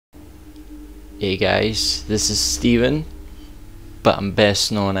Hey guys, this is Steven, but I'm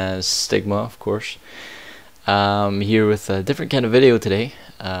best known as Stigma, of course. Here with a different kind of video today,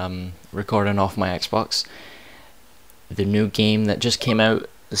 recording off my Xbox. The new game that just came out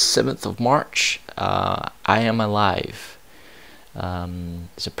the 7th of March, I Am Alive.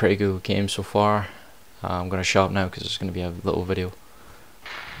 It's a pretty good game so far. I'm going to shut up now because there's going to be a little video.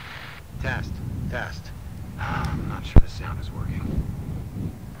 Test. I'm not sure the sound is working.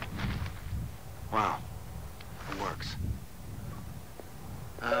 Wow, it works.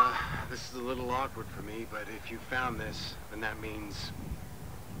 This is a little awkward for me, but if you found this, then that means...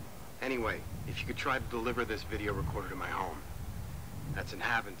 Anyway, if you could try to deliver this video recorder to my home. That's in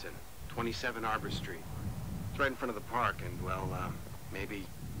Haventon, 27 Arbor Street. It's right in front of the park, and well, maybe,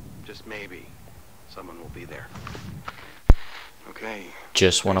 just maybe, someone will be there. Okay.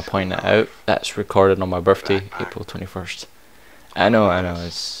 Just want to point it out, that's recorded on my birthday, April 21st. I know,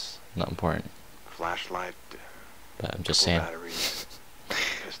 it's not important. Flashlight, but I'm just saying. Batteries,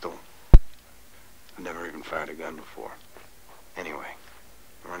 pistol. I've never even fired a gun before. Anyway,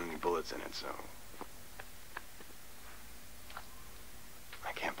 there aren't any bullets in it, so...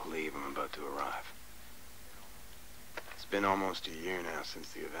 I can't believe I'm about to arrive. It's been almost a year now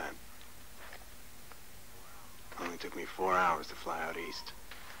since the event. It only took me 4 hours to fly out east.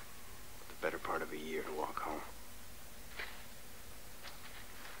 The better part of a year to walk home.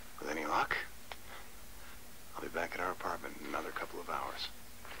 With any luck, I'll be back at our apartment in another couple of hours.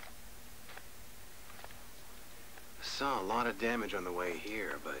 I saw a lot of damage on the way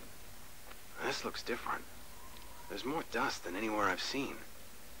here, but this looks different. There's more dust than anywhere I've seen.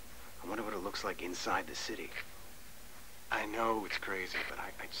 I wonder what it looks like inside the city. I know it's crazy, but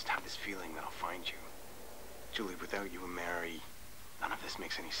I just have this feeling that I'll find you. Julie, without you and Mary, none of this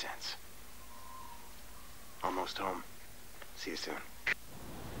makes any sense. Almost home. See you soon.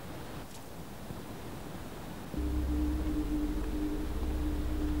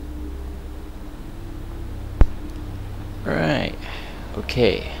 Alright,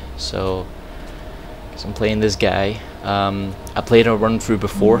 okay, so I'm playing this guy. I played a run through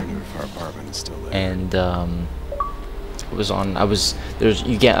before, and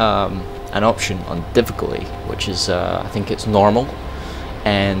you get an option on difficulty, which is I think it's normal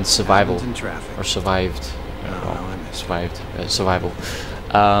and survival, or survived. Survival.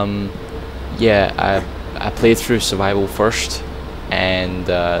 Yeah, I played through survival first, and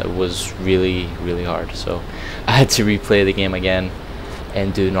it was really hard, so I had to replay the game again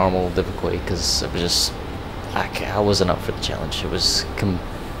and do normal difficulty because it was just I wasn't up for the challenge. It was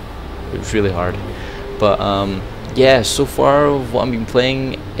really hard, but yeah, so far of what I've been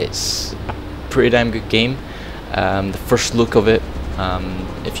playing, it's a pretty damn good game. The first look of it,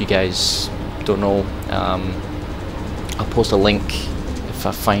 if you guys don't know, I'll post a link if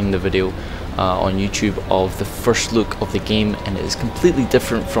I find the video on YouTube of the first look of the game, and it is completely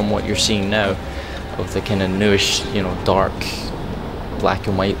different from what you're seeing now, of the kind of newish, you know, dark black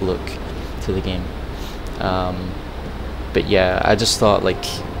and white look to the game. But yeah, I just thought, like,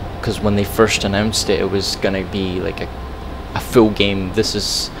 because when they first announced it, it was gonna be like a full game. This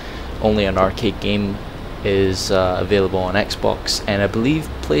is only an arcade game, is available on Xbox and I believe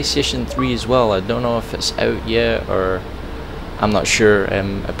PlayStation 3 as well. I don't know if it's out yet, or I'm not sure.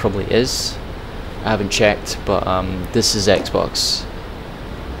 It probably is. I haven't checked, but this is Xbox.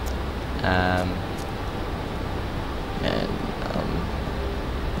 And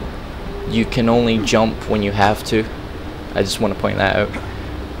you can only jump when you have to. I just want to point that out.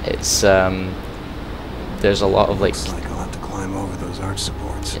 It's there's a lot of like. Looks like I'll have to climb over those arch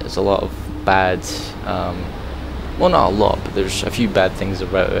supports. There's a lot of bad. Well, not a lot, but there's a few bad things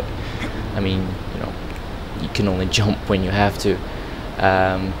about it. I mean, you know, you can only jump when you have to.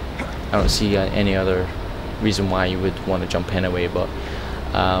 I don't see any other reason why you would want to jump anyway, but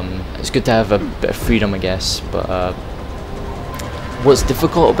it's good to have a bit of freedom, I guess. But what's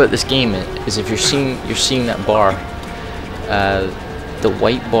difficult about this game is if you're seeing that bar, the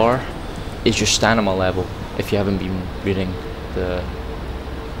white bar is your stamina level. If you haven't been reading the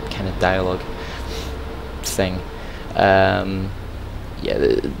kind of dialogue thing,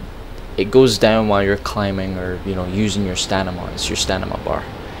 yeah, it goes down while you're climbing, or you know, using your stamina. It's your stamina bar,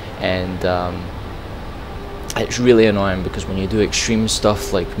 and it's really annoying because when you do extreme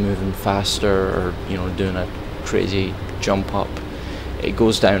stuff like moving faster, or you know, doing a crazy jump up, it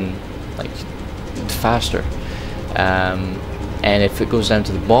goes down like faster. And if it goes down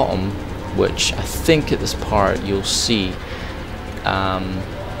to the bottom, which I think at this part you'll see,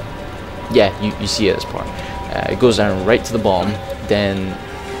 yeah, you see it at this part. It goes down right to the bottom, then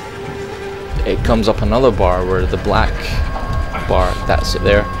it comes up another bar where the black bar, that's it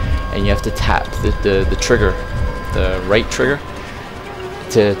there, and you have to tap the trigger, the right trigger,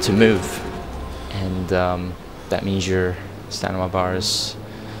 to move, and that means your stamina bar is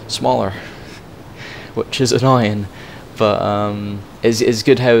smaller, which is annoying, but it's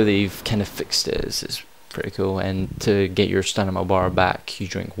good how they've kind of fixed it. It's pretty cool. And to get your stamina bar back, you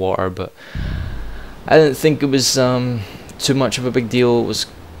drink water, but I didn't think it was too much of a big deal. It was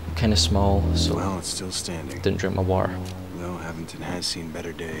kind of small, so Well, it's still standing. didn't drink my water. Though Haventon has seen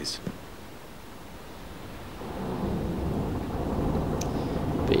better days.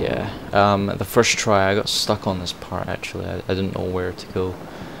 But yeah, the first try I got stuck on this part actually. I didn't know where to go,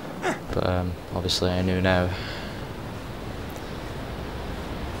 but obviously I knew now.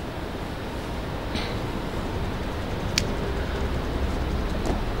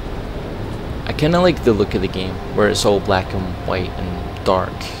 I kind of like the look of the game, where it's all black and white and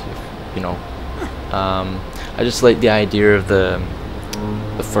dark, you know. I just like the idea of the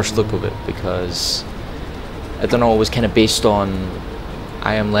first look of it, because I don't know, it was kind of based on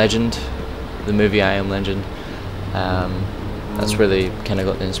I Am Legend, the movie I Am Legend. That's where they kind of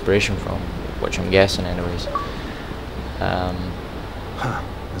got the inspiration from, which I'm guessing anyways. Huh,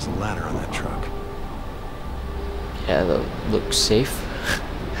 there's a ladder on that truck. Yeah, that looks safe.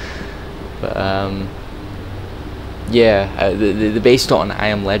 But yeah, they're based on I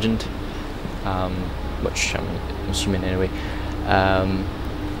Am Legend, which I'm assuming anyway,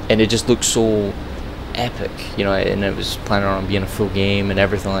 and it just looks so epic, you know, and it was planning on being a full game and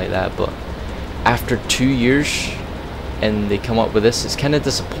everything like that, but after 2 years and they come up with this, it's kind of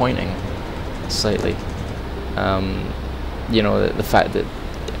disappointing, slightly. You know, the fact that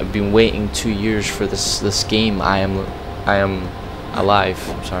I've been waiting 2 years for this game, I Am Alive,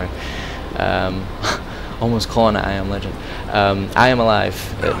 I'm sorry. Almost calling it I Am Legend. I Am Alive.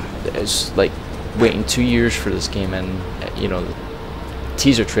 It's like waiting 2 years for this game, and you know, the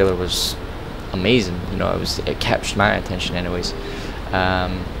teaser trailer was amazing. You know, it captured my attention, anyways.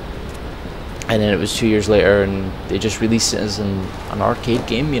 And then it was 2 years later, and they just released it as an arcade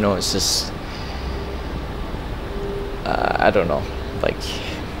game. You know, it's just I don't know. Like,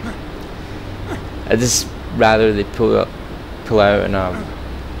 I just rather they pull out in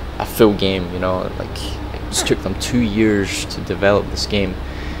a full game, you know. Like, it just took them 2 years to develop this game,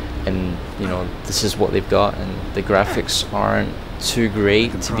 and you know, this is what they've got, and the graphics aren't too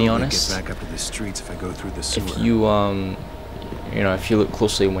great, to be honest. Get back up to the streets if I go through the sewer. If you you know, if you look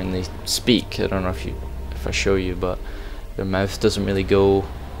closely when they speak, I don't know if I show you, but their mouth doesn't really go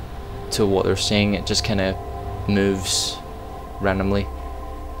to what they're saying. It just kind of moves randomly.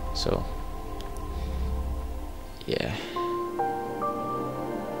 So yeah.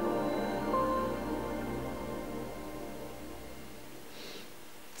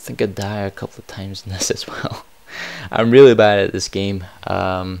 I think I die a couple of times in this as well. I'm really bad at this game.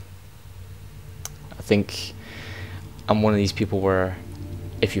 I think I'm one of these people where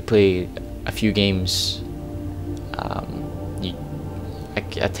if you play a few games,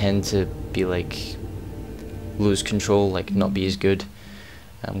 I tend to be like, lose control, like not be as good,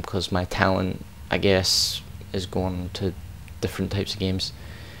 because my talent, I guess, is going to different types of games,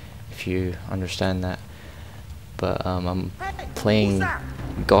 if you understand that. But I'm playing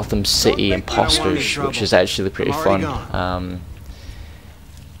Gotham City Imposters, which is actually pretty fun.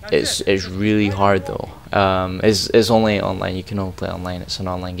 It's really hard though. It's only online. You can only play online. It's an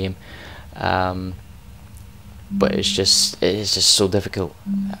online game. But it's just so difficult.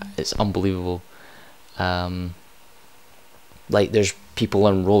 It's unbelievable. Like, there's people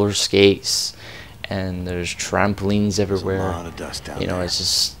on roller skates, and there's trampolines everywhere. There's a lot of dust down you know, there.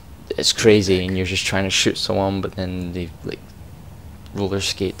 it's crazy, and you're just trying to shoot someone, but then they like roller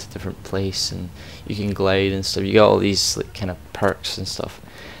skate to a different place, and you can glide and stuff. You got all these like kind of perks and stuff.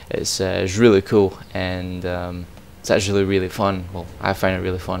 It's really cool, and it's actually really fun. Well, I find it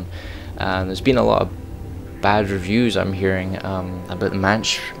really fun. There's been a lot of bad reviews I'm hearing about the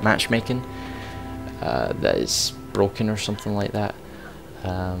matchmaking, that is broken or something like that.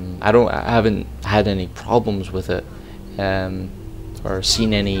 I haven't had any problems with it, or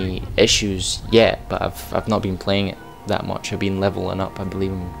seen any issues yet, but I've not been playing it that much. I've been leveling up. I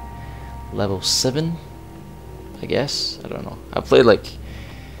believe I'm level 7, I guess. I don't know. I played like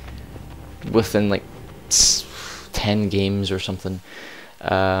within like 10 games or something.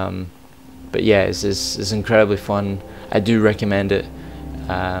 But yeah, it's incredibly fun. I do recommend it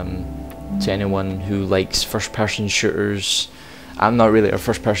to anyone who likes first-person shooters. I'm not really a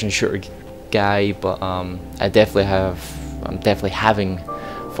first-person shooter guy, but I'm definitely having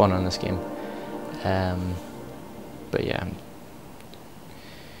fun on this game. But yeah,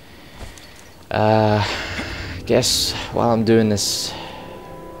 I guess while I'm doing this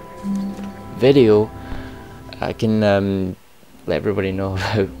video, I can let everybody know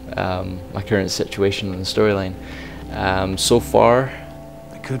about my current situation in the storyline. So far,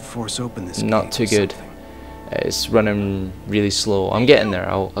 I could force open this not too good. It's running really slow. I'm getting there.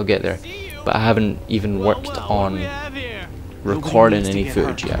 I'll get there, but I haven't even worked on recording any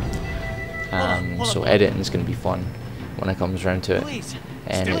footage yet. So editing is going to be fun when it comes around to it.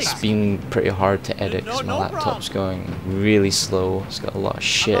 And it's been pretty hard to edit because my laptop's going really slow. It's got a lot of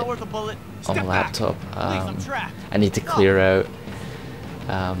shit on my laptop. I need to clear out.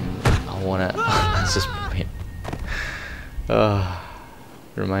 I want to. It's just pain.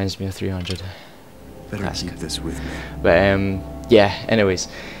 Reminds me of 300. Better keep this with me. But yeah. Anyways,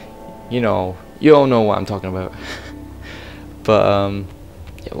 you all know what I'm talking about. But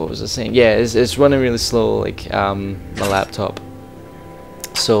yeah, what was I saying? Yeah, it's running really slow, like my laptop.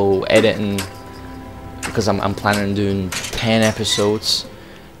 So editing, because I'm planning on doing 10 episodes,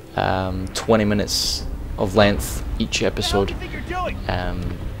 20 minutes of length each episode.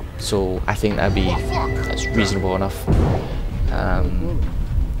 So I think that's reasonable enough.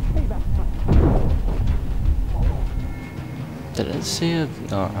 Did it say it?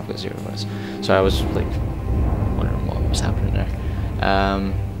 No, I've got 0 minutes. So I was like wondering what was happening there.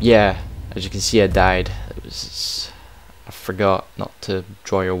 Yeah, as you can see, I died. I forgot not to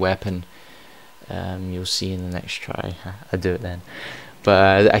draw your weapon. You'll see in the next try. I do it then.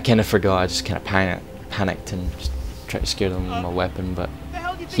 But I kind of forgot. I just kind of panicked and just tried to scare them with my weapon. But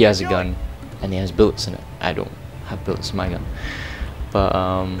he has a gun and he has bullets in it. I don't have bullets in my gun. But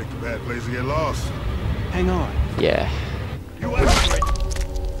Bad place to get lost. Hang on. yeah.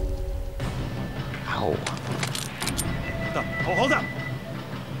 Ow. Hold up.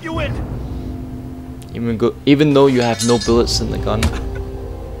 You win. Even though you have no bullets in the gun,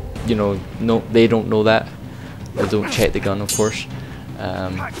 no, they don't know that. They don't check the gun, of course.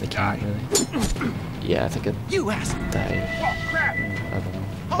 They can't really. Yeah, I think I died. I don't know.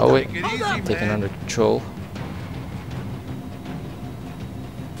 Oh wait, taken under control.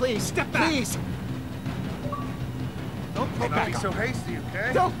 Please, step back. Please. Don't be so hasty,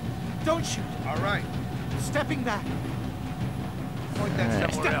 okay? Don't shoot. All right. Stepping back. Point that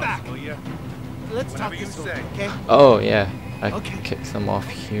Alright. somewhere Step else, back. will you? Let's talk Whatever you this over, say. okay? Oh yeah, I Okay. kicked them off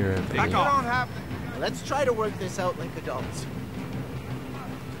here. I You believe. don't have to. Let's try to work this out like adults.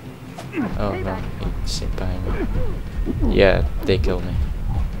 Oh no, he sit behind me. Yeah, they killed me.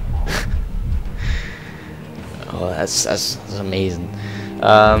 Oh, that's amazing.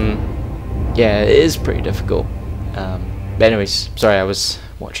 Yeah, it is pretty difficult. But anyways, sorry, I was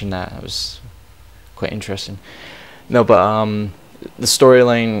watching that. It was quite interesting. No, but the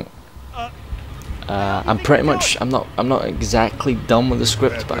storyline. I'm pretty much. I'm not exactly done with the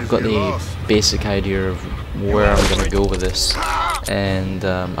script, but I've got the basic idea of where I'm gonna go with this, and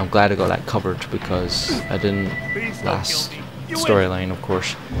I'm glad I got that covered because I didn't last storyline, of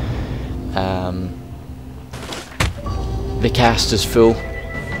course. The cast is full.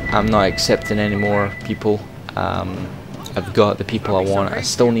 I'm not accepting any more people. I've got the people I want. I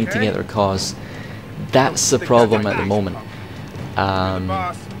still need to get their cause. That's the problem at the moment.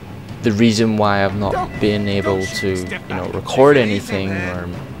 The reason why I've not been able to, record anything or,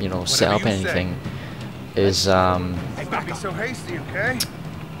 set up anything is, Don't be so hasty, okay?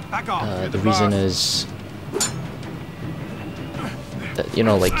 the reason is that,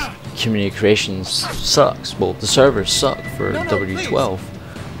 like, community creations sucks. Well, the servers suck for W12.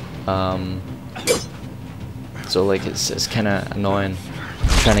 So, like, it's kind of annoying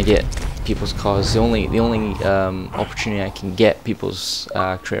trying to get people's cause. The only opportunity I can get people's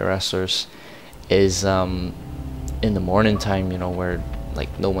creator wrestlers is in the morning time, where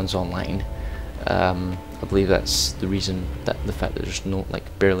like no one's online. I believe that's the reason, that the fact that there's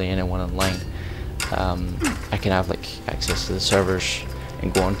barely anyone online. I can have access to the servers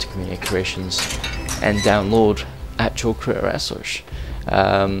and go on to community creations and download actual creator wrestlers.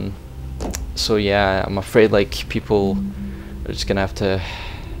 So yeah, I'm afraid people are just gonna have to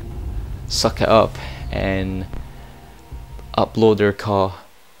suck it up and upload their CAW,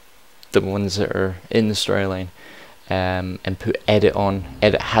 the ones that are in the storyline, and put edit on.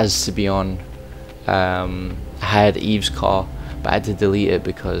 Edit has to be on. I had Eve's CAW, but I had to delete it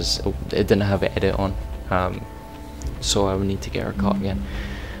because it didn't have an edit on. So I would need to get her CAW again.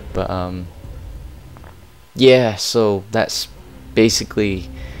 But yeah, so that's basically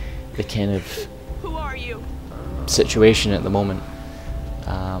the kind of situation at the moment.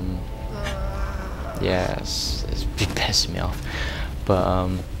 Yeah, it's been pissing me off,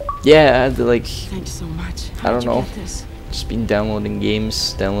 but yeah, Thanks so much. I don't know. Get this? Just been downloading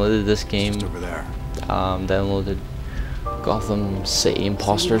games. Downloaded this game. Just over there. Downloaded Gotham City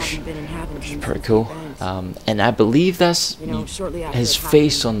imposters, So you haven't been in Hampton which is since pretty the cool. event. And I believe that's You know, shortly after his it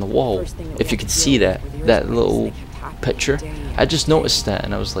face happened, on the wall. first thing that we If you had could to see deal that, with were the that earthquakes little that kept happening picture, day I just after day. noticed that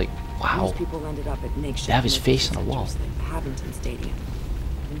and I was like, wow. Most people ended up at makeshift They have his emergency face on the wall. centers like the Habington Stadium.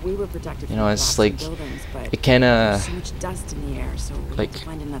 And we were protected You from know, it's collapsing like, buildings, but it kinda, there's so much dust in the air, so we like, had to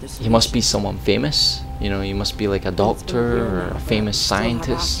find another he must be solution. someone famous, you know, he must be like a It's been doctor real or now, a but famous we still have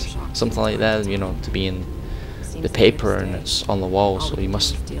scientist, aftershocks something from like time that, to you know, time. to be in Seems the to here to paper and stay. it's on the wall, All so we he can do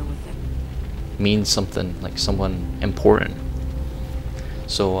must is deal with it. mean something, like someone important.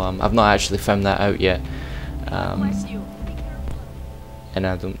 So I've not actually found that out yet, and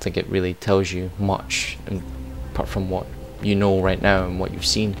I don't think it really tells you much apart from what you know right now and what you've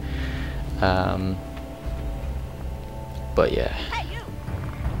seen. But yeah,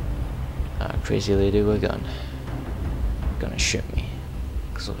 crazy lady with a gun gonna shoot me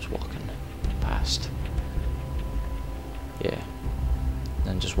because I was walking past. Yeah,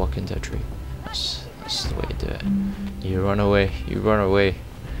 and just walk into a tree. That's the way to do it. You run away. You run away.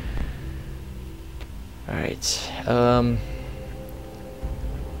 All right.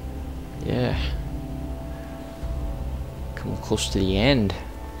 Yeah. Coming close to the end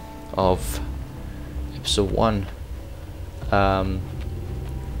of episode 1.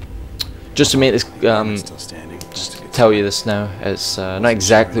 Just to make this, just to tell you this now, it's not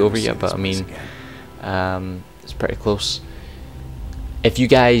exactly over yet, but I mean, it's pretty close. If you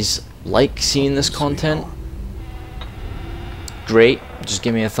guys like seeing this content, great, just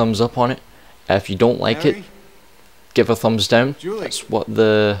give me a thumbs up on it. If you don't like it, give a thumbs down. That's what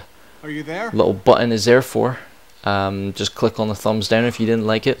the Are you there? little button is there for. Just click on the thumbs down if you didn't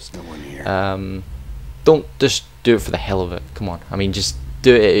like it. There's no one here. Don't just do it for the hell of it. Come on, I mean, just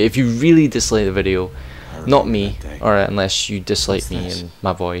do it if you really dislike the video. Not me, or unless you dislike me and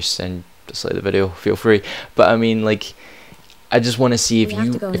my voice and dislike the video, feel free. But I mean, like, I just want to see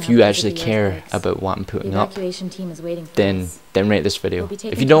if you actually care about what I'm putting up. Team is waiting for Then rate this video.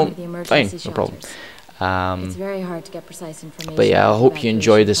 If you don't, fine, no problem. It's very hard to get precise information. But yeah, I about hope you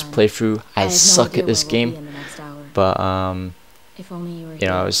enjoyed this evacuation time. playthrough. I have no suck idea at this where we'll be game, in the next hour. but If only you were you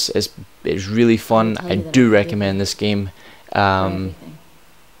know, here. it's really fun. tell I you that do I'm recommend this game. for everything.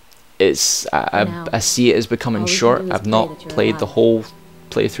 It's now, I see it as becoming all we can short. do is I've pray not that you're played the alive. whole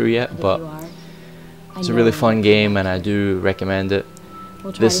playthrough yet, And if but you are, I it's a know really you'll fun come game, back. and I do recommend it.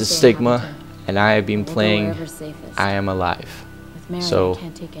 We'll try This to is stay in Stigma, Hamilton. and I have been We'll go playing wherever's safest. I Am Alive. With Mary, so- I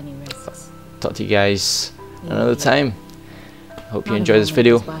can't take any risks. Talk to you guys We another love you. time. Hope you Not a enjoy this moment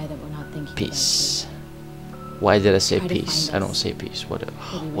video. goes by that we're not thinking about Peace. Why did I say Try to peace? find I don't us. say peace. What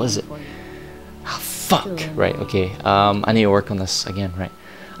We'll be was it? waiting for you. Ah, fuck. Julian. Right, okay. I need to work on this again, right?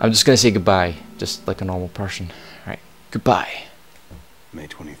 I'm just gonna say goodbye, just like a normal person. Right. Goodbye. May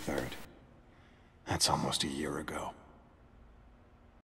 23rd. That's almost a year ago.